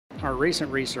our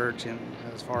recent research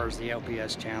as far as the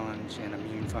LPS challenge and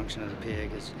immune function of the pig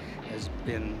has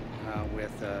been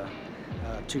with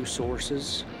two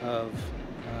sources of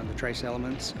the trace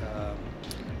elements.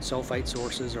 Sulfate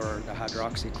sources are the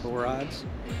hydroxychlorides,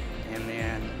 and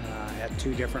then at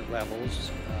two different levels,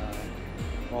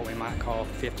 what we might call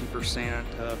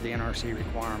 50% of the NRC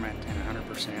requirement and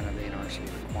 100% of the NRC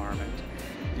requirement.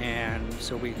 And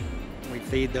so we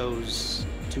feed those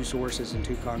two sources and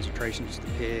two concentrations to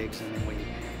the pigs, and then we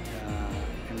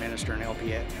administer an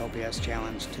LPS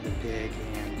challenge to the pig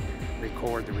and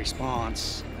record the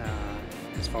response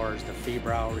as far as the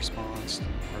febrile response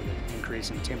or the increase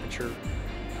in temperature.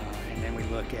 And then we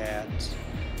look at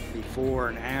before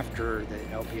and after the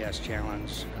LPS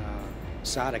challenge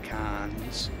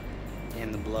cytokines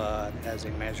in the blood as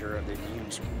a measure of the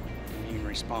immune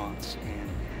response. And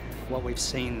what we've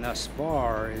seen thus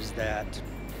far is that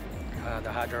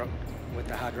with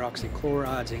the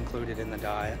hydroxychlorides included in the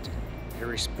diet,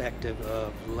 irrespective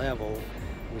of level,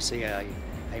 we see a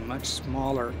much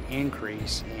smaller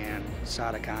increase in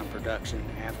cytokine production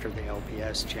after the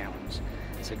LPS challenge,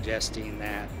 suggesting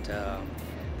that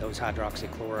those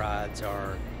hydroxychlorides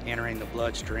are entering the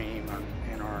bloodstream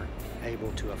and are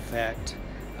able to affect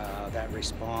that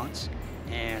response.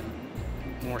 And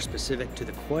more specific to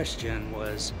the question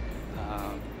was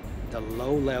the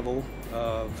low level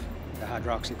of the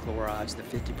hydroxychlorides, the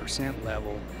 50%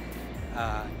 level,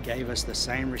 gave us the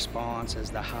same response as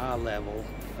the high level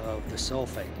of the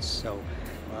sulfates. So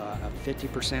a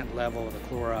 50% level of the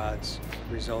chlorides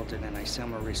resulted in a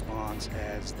similar response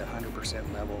as the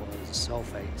 100% level of the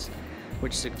sulfates,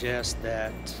 which suggests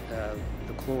that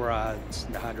the chlorides,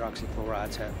 the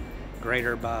hydroxychlorides, have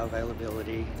greater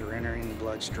bioavailability. They're entering the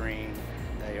bloodstream.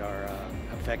 They are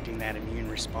affecting that immune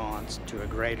response to a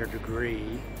greater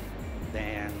degree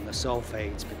than the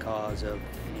sulfates because of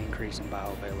an increase in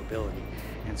bioavailability.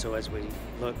 And so as we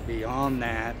look beyond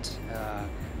that,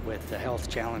 with the health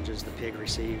challenges the pig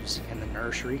receives in the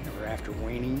nursery or after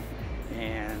weaning,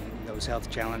 and those health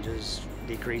challenges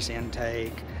decrease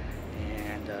intake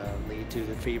and lead to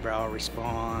the febrile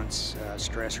response,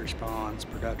 stress response,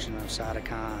 production of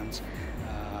cytokines.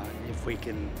 If we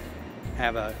can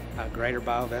have a greater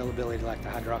bioavailability like the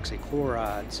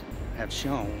hydroxychlorides have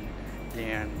shown,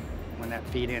 then when that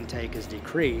feed intake is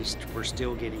decreased, we're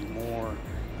still getting more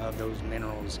of those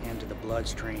minerals into the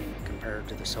bloodstream compared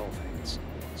to the sulfates.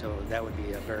 So that would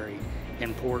be a very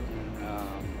important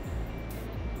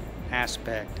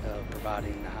aspect of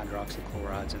providing the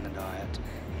hydroxychlorides in the diet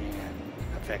and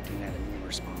affecting that immune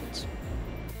response.